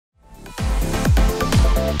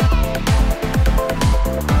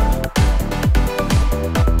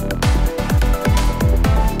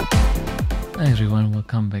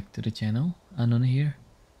welcome back to the channel. Anon here.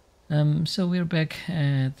 So we're back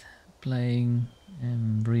at playing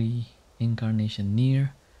reincarnation,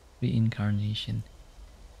 Nier Reincarnation.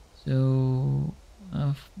 So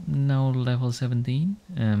I've now level 17.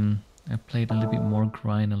 I played a little bit more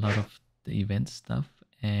grind, a lot of the event stuff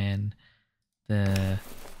and the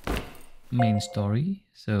main story.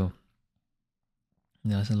 So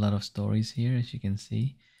there's a lot of stories here, as you can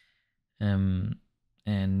see. And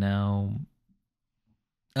now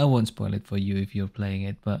I won't spoil it for you if you're playing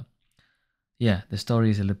it, but yeah, the story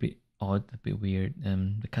is a little bit odd, a bit weird.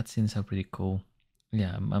 The cutscenes are pretty cool.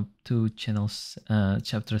 Yeah, I'm up to chapter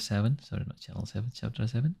 7. Sorry, not channel 7, chapter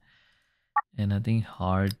 7. And I think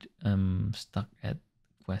hard, stuck at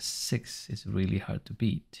quest 6 is really hard to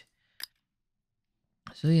beat.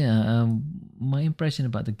 So yeah, my impression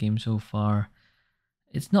about the game so far,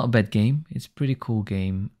 it's not a bad game. It's a pretty cool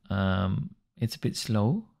game. It's a bit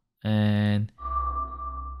slow and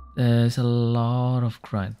there's a lot of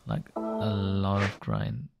grind, like a lot of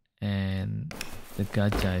grind, and the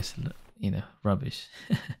gacha is, rubbish.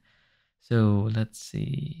 So let's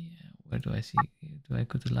see, where do I see? Do I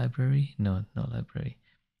go to library? No, no library.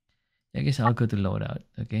 I guess I'll go to loadout.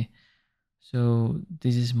 Okay. So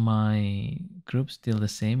this is my group, still the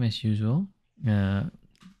same as usual.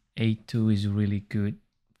 A2 is really good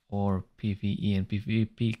for PvE and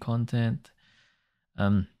PvP content.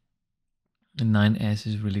 9S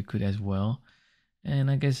is really good as well.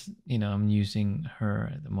 And I guess, I'm using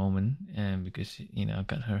her at the moment, and because, I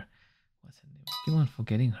got her, what's her name? I keep on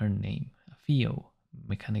forgetting her name. Theo,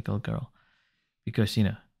 mechanical girl. Because,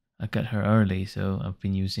 I got her early, so I've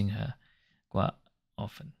been using her quite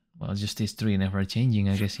often. Well, just these three never changing,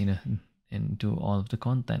 I guess, and do all of the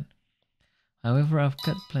content. However, I've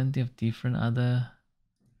got plenty of different other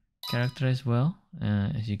characters as well,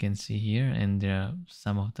 as you can see here, and there are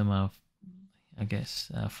some of them are, I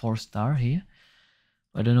guess, 4-star here.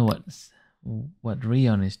 I don't know what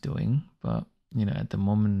Rion is doing, but at the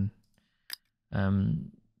moment, the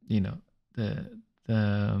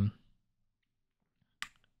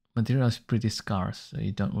material is pretty scarce, so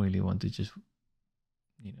you don't really want to just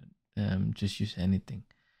just use anything,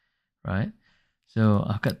 right? So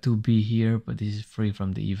I've got 2B here, but this is free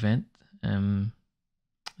from the event.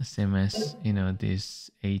 Same as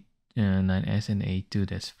this 9S and A2,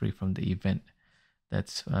 that's free from the event.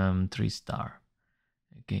 That's 3-star.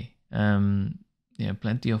 Okay. Yeah,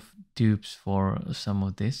 plenty of tubes for some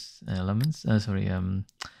of these elements. Some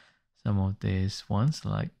of these ones,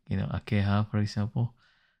 like Akeha, for example.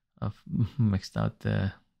 I've maxed out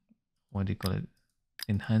the, what do you call it,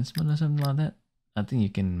 enhancement or something like that. I think you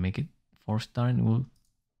can make it 4-star and it will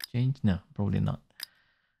change. No, probably not.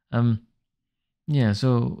 Yeah.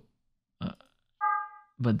 So,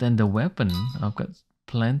 but then the weapon, I've got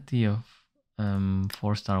plenty of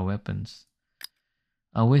 4-star weapons.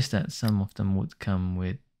 I wish that some of them would come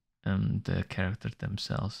with the character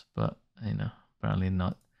themselves, but apparently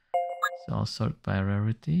not. So I'll sort by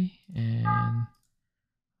rarity and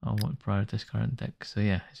I want prioritize current deck. So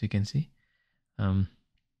yeah, as you can see,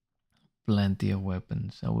 plenty of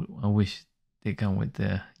weapons. I wish they come with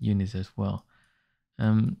the units as well.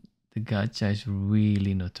 The gacha is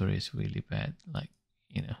really notorious, really bad. Like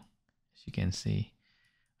as you can see,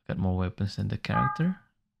 I got more weapons than the character.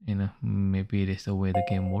 Maybe it is the way the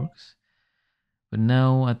game works. But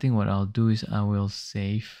now I think what I'll do is I will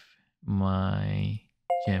save my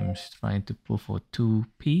gems trying to pull for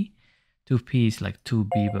 2P. 2P is like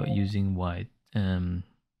 2B but using white kind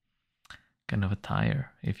of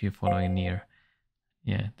attire if you're following Nier.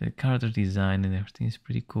 Yeah, the character design and everything is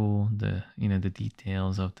pretty cool. The the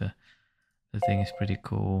details of the thing is pretty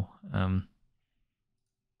cool.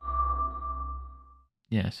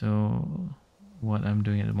 Yeah, so what I'm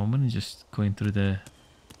doing at the moment is just going through the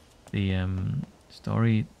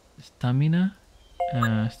story. Stamina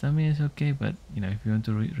is okay, but if you want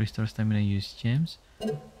to restore stamina, use gems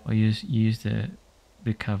or use the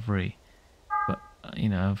recovery. But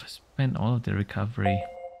I've spent all of the recovery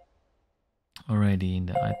already in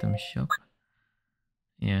the item shop.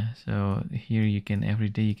 Yeah, so here you can, every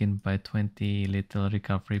day you can buy 20 little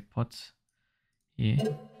recovery pots. Yeah, it's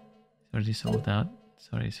already sold out.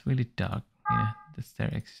 Sorry, it's really dark. Yeah, that's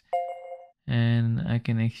their and I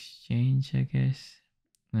can exchange, I guess.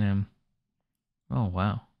 Oh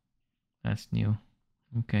wow, that's new.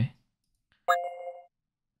 Okay,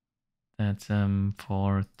 that's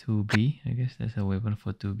for 2B. I guess that's a weapon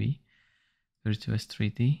for 2B. Virtuous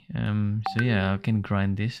 3D. So yeah, I can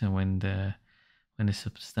grind this, and when the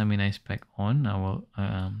stamina is back on,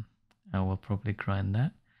 I will probably grind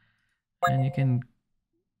that, and you can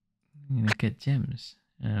get gems.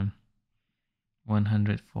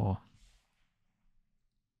 104.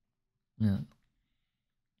 Yeah,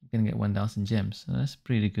 you can get 1,000 gems, so that's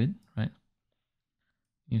pretty good, right?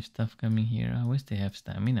 New stuff coming here. I wish they have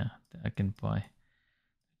stamina that I can buy.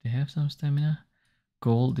 They have some stamina.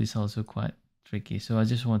 Gold is also quite tricky, so I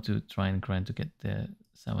just want to try and grind to get the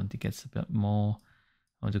 7 tickets a bit more.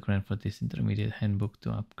 I want to grind for this intermediate handbook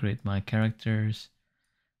to upgrade my characters.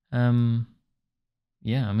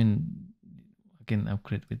 Yeah, I mean, I can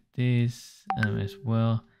upgrade with this as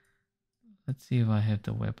well. Let's see if I have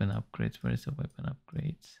the weapon upgrades. Where is the weapon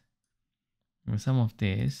upgrades? And some of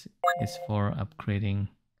this is for upgrading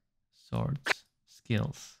swords,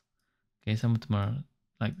 skills. Okay, some of them are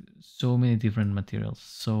like so many different materials,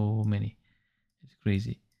 so many. It's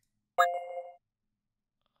crazy.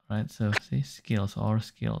 Right, so see, skills or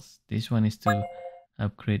skills. This one is to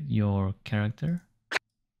upgrade your character.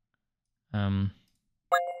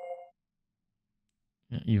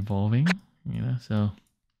 Evolving, you know, so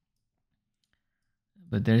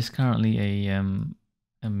but there is currently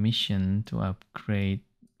a mission to upgrade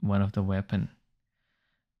one of the weapon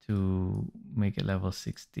to make it level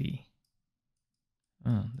 60.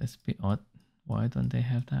 Oh, that's a bit odd. Why don't they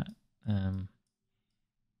have that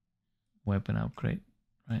weapon upgrade,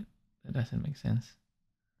 right? That doesn't make sense.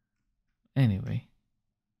 Anyway,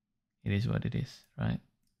 it is what it is, right?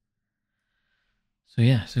 So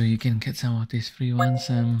yeah, so you can get some of these free ones.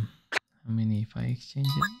 How many if I exchange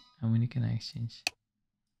it? How many can I exchange?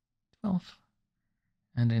 12.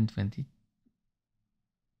 120.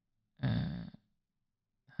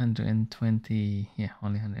 120. Yeah,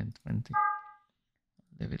 only 120.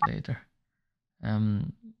 A little bit later.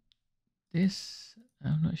 This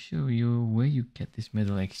I'm not sure where you get this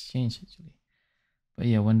medal exchange actually, but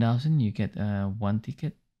yeah, 1,000 you get one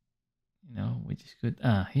ticket, you know, which is good.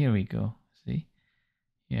 Here we go. See,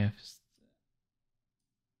 you have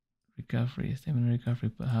recovery, stamina recovery.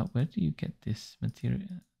 But where do you get this material?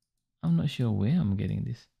 I'm not sure where I'm getting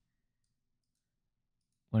this.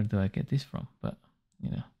 Where do I get this from? But you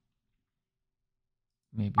know,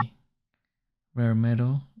 maybe rare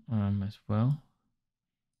medal as well.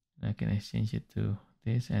 I can exchange it to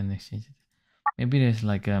this and exchange it. Maybe there's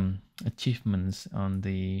like achievements on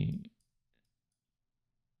the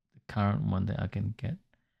current one that I can get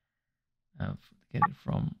it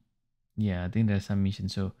from. Yeah, I think there's some mission.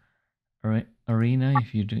 So arena,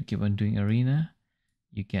 if you keep on doing arena,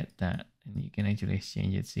 you get that, and you can actually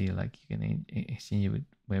exchange it. See, like you can exchange it with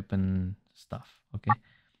weapon stuff. Okay,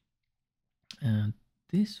 and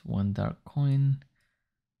this one dark coin.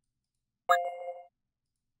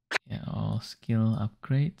 Yeah, all skill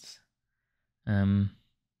upgrades.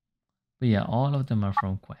 But yeah, all of them are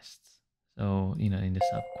from quests. So you know, in the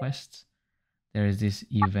sub quests, there is this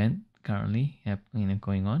event currently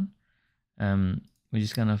going on, which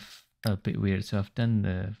is kind of a bit weird. So I've done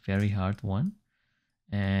the very hard one,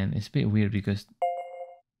 and it's a bit weird because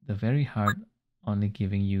the very hard only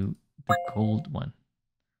giving you the gold one,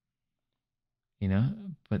 you know,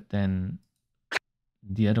 but then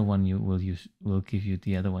the other one you will give you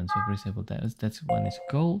the other one. So for example, that's one is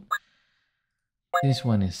gold, this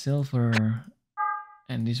one is silver,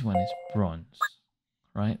 and this one is bronze,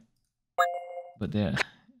 right? But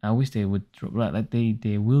I wish they would drop, right? Like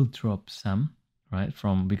they will drop some, right?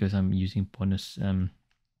 From because I'm using bonus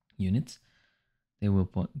units, they will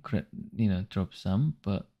drop some,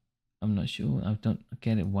 but I'm not sure. I don't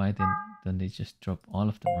get it. Why then don't they just drop all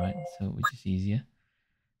of them, right? So which is easier.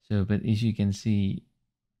 So, but as you can see,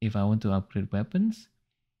 if I want to upgrade weapons,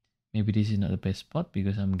 maybe this is not the best spot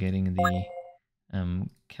because I'm getting the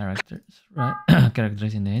characters, right?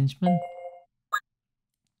 Characters enhancement.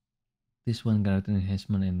 This one character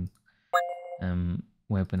enhancement and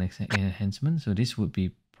weapon enhancement. So this would be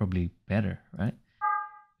probably better, right?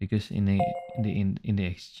 Because in the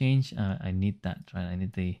exchange, I need that, right? I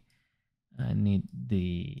need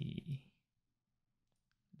the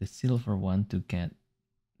silver one to get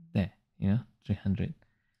there, you know, 300.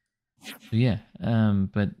 So yeah,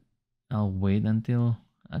 but I'll wait until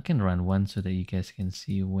I can run one so that you guys can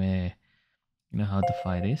see where, you know, how the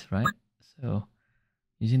fight is, right? So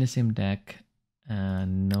using the same deck,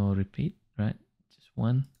 no repeat, right? Just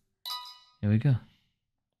one. Here we go.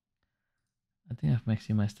 I think I've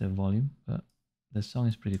maximized the volume, but the song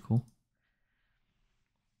is pretty cool.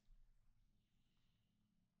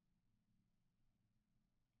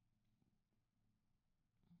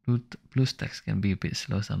 BlueStacks can be a bit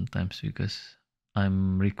slow sometimes because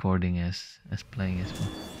I'm recording as playing as well.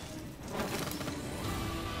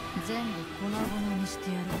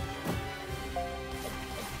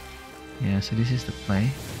 Yeah, so this is the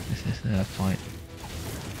play. This is the fight.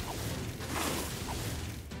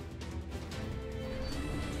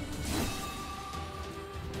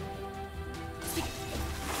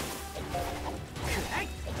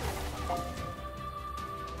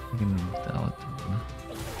 can move the auto.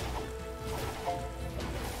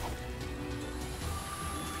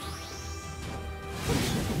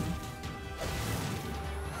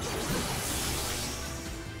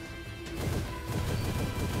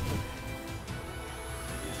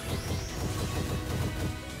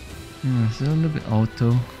 So a little bit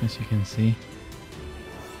auto, as you can see.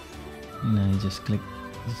 You just click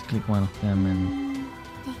one of them, and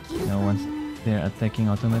once they're attacking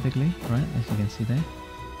automatically, right? As you can see there.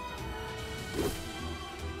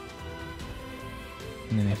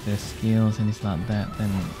 And then if there's skills and it's like that,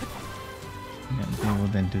 then they will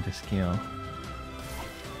then do the skill.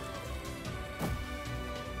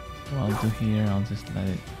 So I'll do here, I'll just let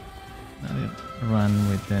it run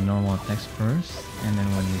with the normal attacks first, and then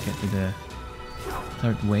when we get to the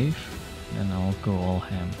third wave, then I'll go all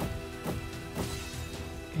ham.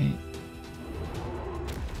 Okay.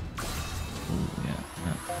 Ooh, yeah,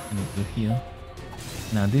 I need to heal.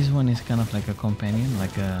 Now this one is kind of like a companion,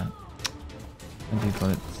 like a, what do you call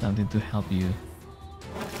it? Something to help you.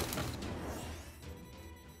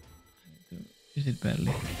 Use it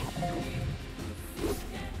badly.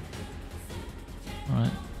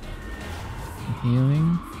 Alright.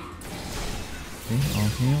 Healing. Okay, I'll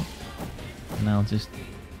heal. And I'll just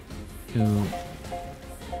do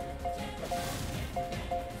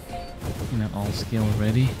all skill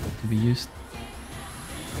ready to be used.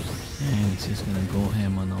 And it's just gonna go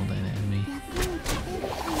ham on all that enemy.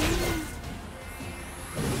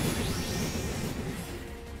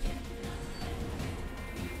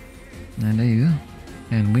 And there you go.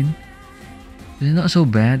 And win. It's not so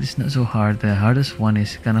bad, it's not so hard. The hardest one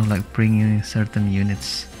is kind of like bringing certain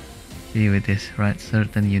units. See with this, right?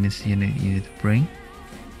 Certain units you need to bring.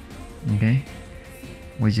 Okay?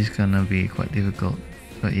 Which is gonna be quite difficult.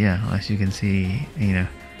 But yeah, as you can see,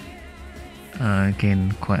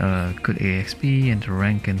 gain quite a good AXP and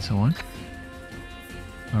rank and so on.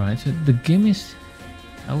 Alright, so the game is,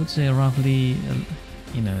 I would say, roughly,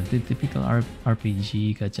 the typical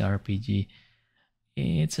RPG, gacha RPG.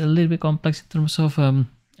 It's a little bit complex in terms of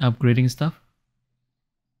upgrading stuff.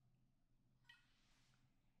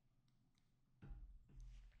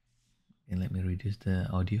 And let me reduce the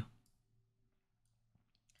audio.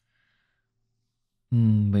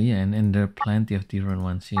 But yeah, and there are plenty of different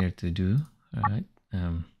ones here to do. Alright.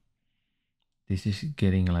 This is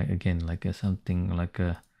getting like, again, like something like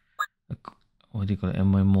a what do you call it? A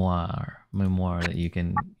memoir that you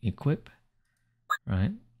can equip,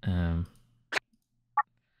 right? And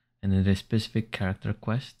then there's specific character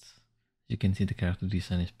quests. You can see the character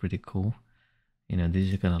design is pretty cool. This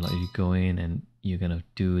is gonna let you go in and you're gonna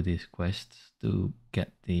do these quests to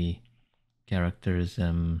get the characters.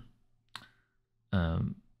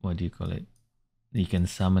 What do you call it? You can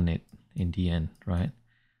summon it in the end, right?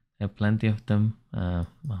 There are plenty of them. I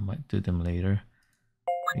might do them later.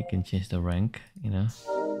 You can change the rank, So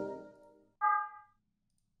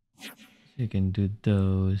you can do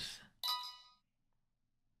those.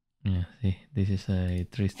 Yeah, see, this is a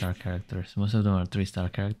 3-star characters. Most of them are 3-star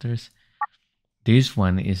characters. This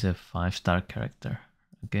one is a 5-star character,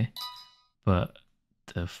 okay? But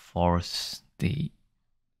the force, you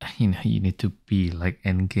need to be like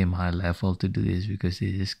endgame high level to do this because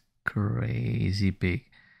this is crazy big.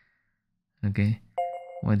 Okay,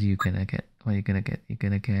 what are you gonna get? What are you gonna get? You're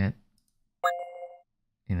gonna get,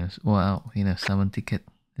 wow, summon ticket.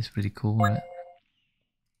 That's pretty cool, right?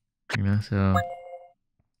 So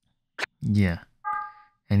yeah,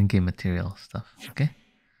 endgame material stuff. Okay.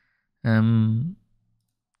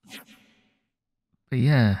 But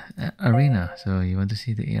yeah, arena. So you want to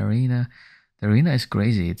see the arena? The arena is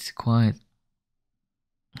crazy. It's quite,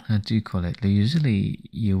 how do you call it? Usually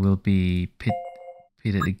you will be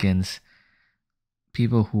pitted against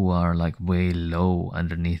people who are like way low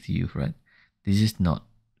underneath you, right? This is not.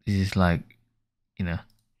 This is like,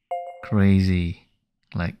 crazy,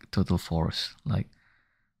 like total force. Like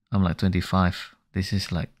I'm like 25. This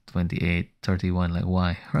is like 28, 31. Like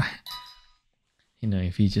why, right?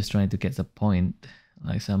 If you're just trying to get the point,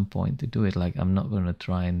 like some point to do it, like I'm not gonna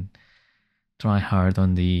try hard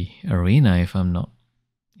on the arena if I'm not,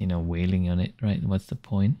 wailing on it, right? What's the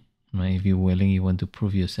point, right? If you're wailing, you want to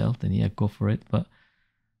prove yourself, then yeah, go for it. But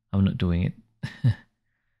I'm not doing it.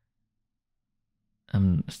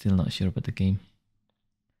 I'm still not sure about the game.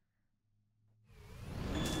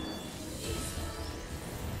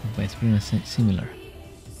 But it's pretty much similar.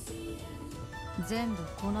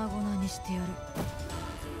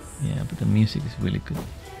 Yeah, but the music is really good.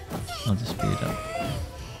 I'll just speed it up.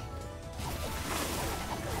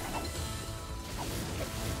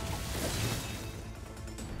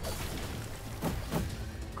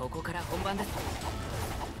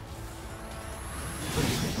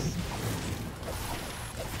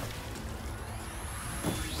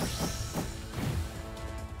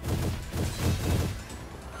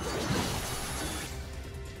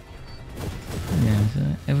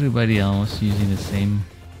 Everybody else using the same.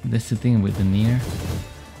 That's the thing with the Nier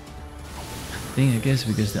thing, I guess,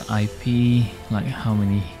 because the IP, like how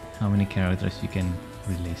many characters you can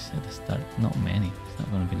release at the start. Not many. It's not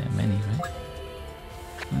gonna be that many, right?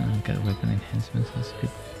 Got weapon enhancements. That's good.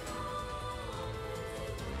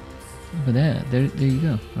 But there you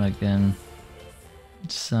go. Like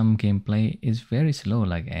some gameplay is very slow.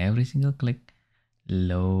 Like every single click,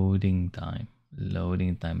 loading time.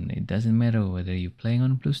 It doesn't matter whether you're playing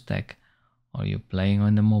on BlueStack or you're playing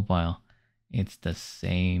on the mobile. It's the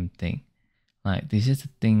same thing. Like this is the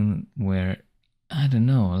thing where I don't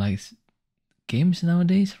know. Like games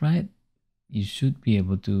nowadays, right? You should be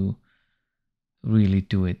able to really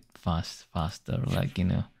do it faster. Like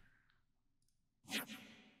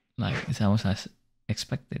like it's almost as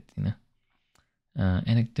expected.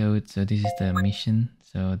 Anecdote. So this is the mission.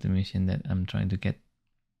 So the mission that I'm trying to get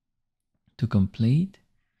to complete.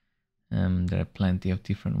 There are plenty of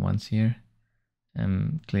different ones here.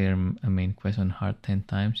 Clear a main quest on hard 10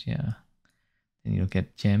 times. Yeah. Then you'll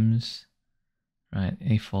get gems. Right.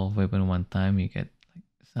 Evolve weapon 1 time. You get like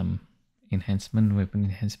some weapon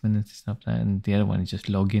enhancement and stuff like that. And the other one is just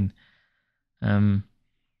login. But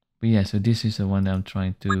yeah, so this is the one that I'm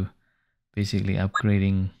trying to basically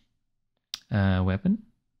upgrading weapon.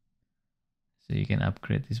 So you can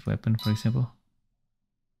upgrade this weapon, for example.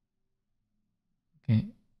 Okay.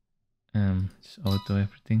 Just auto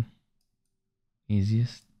everything.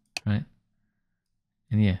 Easiest, right?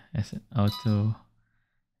 And yeah, as an auto,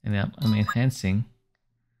 and I'm enhancing.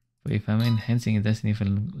 But if I'm enhancing, it doesn't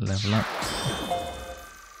even level up.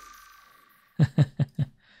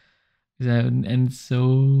 And so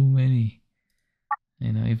many.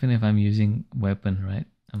 Even if I'm using weapon, right?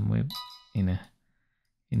 I'm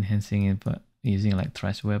enhancing it, but using like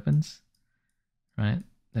trash weapons, right?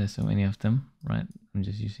 There's so many of them, right? I'm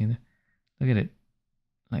just using them. Look at it,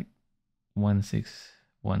 like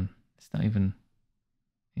 161. It's not even,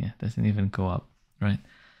 yeah, doesn't even go up, right?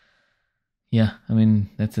 Yeah, I mean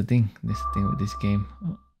that's the thing. This thing with this game.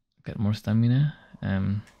 Oh, got more stamina.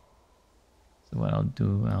 So what I'll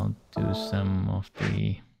do some of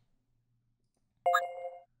the.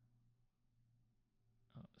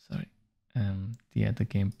 Oh, sorry. The other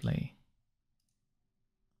gameplay.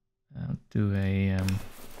 I'll do a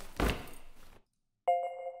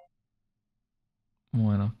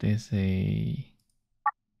one of these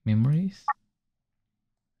memories.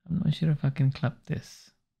 I'm not sure if I can clap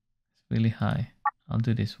this. It's really high. I'll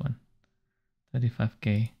do this one.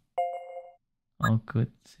 35k. All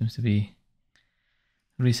good. Seems to be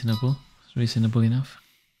reasonable enough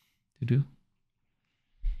to do.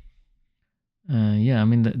 Yeah, I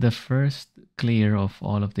mean the first clear of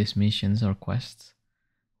all of these missions or quests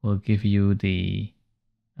will give you the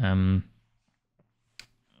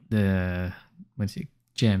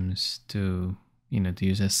gems to to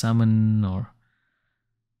use as summon or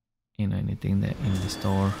anything that in the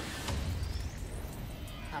store.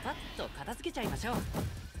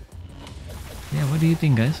 Yeah, what do you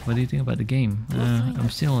think, guys? What do you think about the game? I'm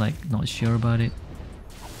still like not sure about it.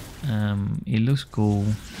 It looks cool.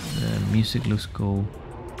 The music looks cool,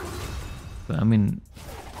 but I mean,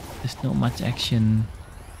 there's not much action.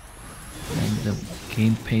 And the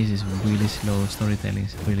game pace is really slow. Storytelling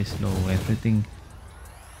is really slow. Everything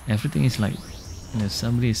is like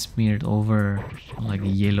somebody smeared over like a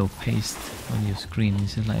yellow paste on your screen.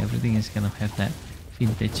 It's just like everything is gonna have that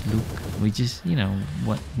vintage look, which is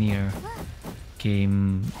what Nier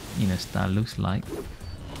game style looks like.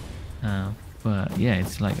 But yeah,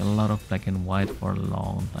 it's like a lot of black and white for a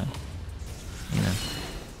long time.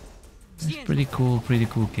 It's pretty cool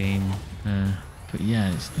game. But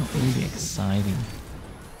yeah, it's not really exciting.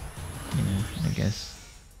 I guess.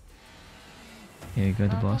 Here you go,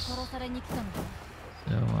 the boss. So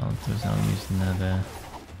I'll use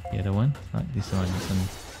the other one. Like this one is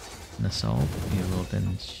an assault. You will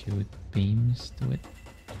then shoot beams to it.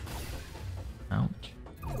 Ouch.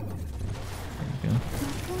 There you go.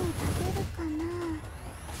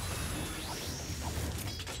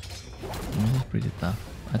 This is pretty tough.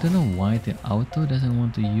 I don't know why the auto doesn't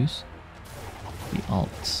want to use the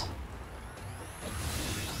alts.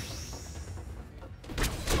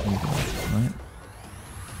 There you go, right?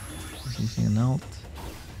 Just using an alt.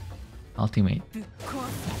 Ultimate.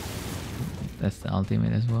 That's the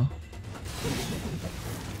ultimate as well.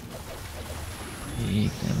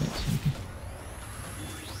 Big damage, okay.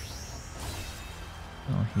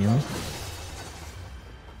 Oh, heal.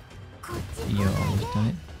 You're almost done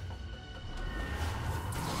it.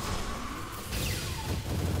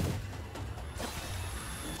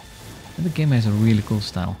 The game has a really cool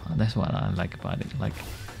style. That's what I like about it. Like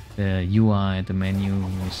the UI, the menu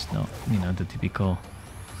is not, you know, the typical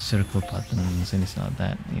circle buttons, and it's not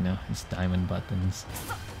that, you know, it's diamond buttons.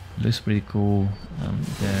 It looks pretty cool.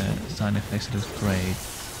 The sound effects looks great.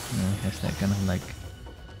 You know, it has that kind of like,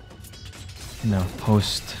 you know,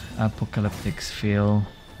 post-apocalyptic feel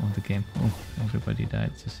of the game. Oh, everybody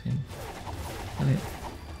died, just him. Kill it.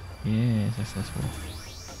 Yeah, successful.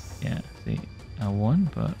 Yeah, see, I won,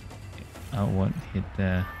 but I won't hit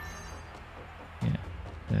the, yeah,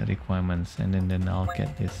 the requirements, and then I'll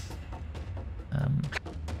get this.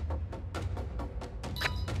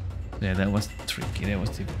 Yeah, that was tricky. That was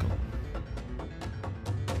difficult.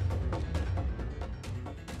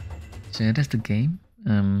 So yeah, that's the game.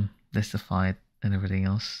 That's the fight and everything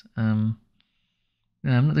else. Yeah,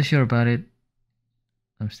 I'm not too sure about it.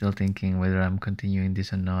 I'm still thinking whether I'm continuing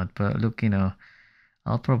this or not. But look, you know,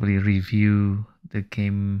 I'll probably review the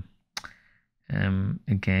game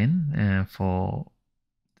again for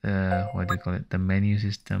the, what do you call it, the menu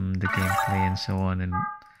system, the gameplay, and so on, and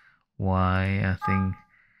why I think,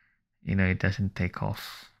 you know, it doesn't take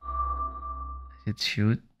off as it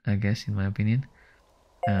should, I guess, in my opinion.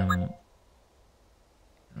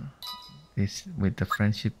 This, with the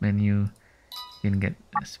friendship menu, you can get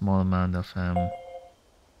a small amount of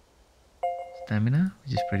stamina,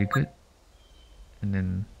 which is pretty good, and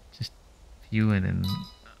then just few, and then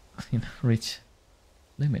you know, reach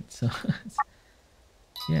limit. So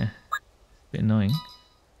yeah, it's a bit annoying.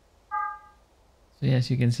 So yeah, as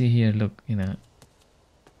you can see here, look, you know,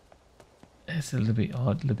 it's a little bit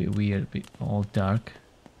odd, a little bit weird, a bit all dark,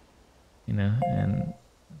 you know. And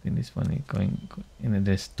I think this one is going, you know,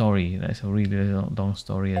 the story, that's a really long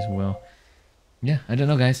story as well. Yeah, I don't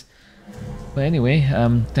know, guys, but anyway,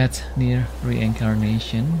 that's Nier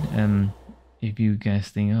Reincarnation. If you guys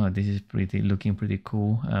think, oh, this is looking pretty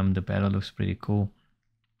cool, the battle looks pretty cool,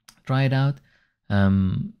 try it out.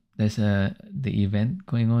 There's the event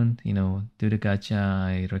going on, you know, do the gacha.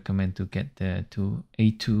 I recommend to get the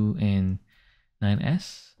A2 and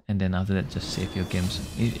 9S, and then after that just save your gems.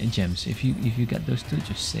 If you get those two,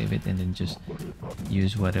 just save it and then just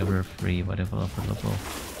use whatever free, whatever available,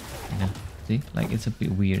 you know. See, like, it's a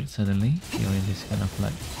bit weird suddenly you're in this kind of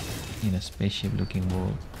like, you know, spaceship looking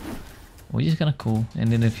world, which is kind of cool.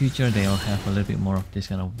 And in the future they'll have a little bit more of this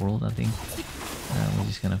kind of world, I think, which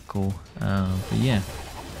is kind of cool. But yeah,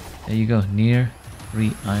 there you go, Nier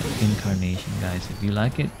Reincarnation, guys. If you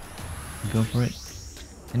like it, go for it.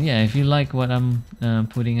 And yeah, if you like what I'm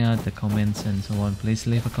putting out, the comments and so on, please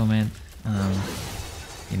leave a comment,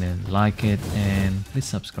 you know, like it, and please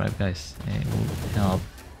subscribe, guys. It will help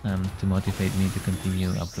to motivate me to continue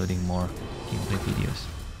uploading more gameplay videos.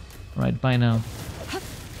 Alright, bye now.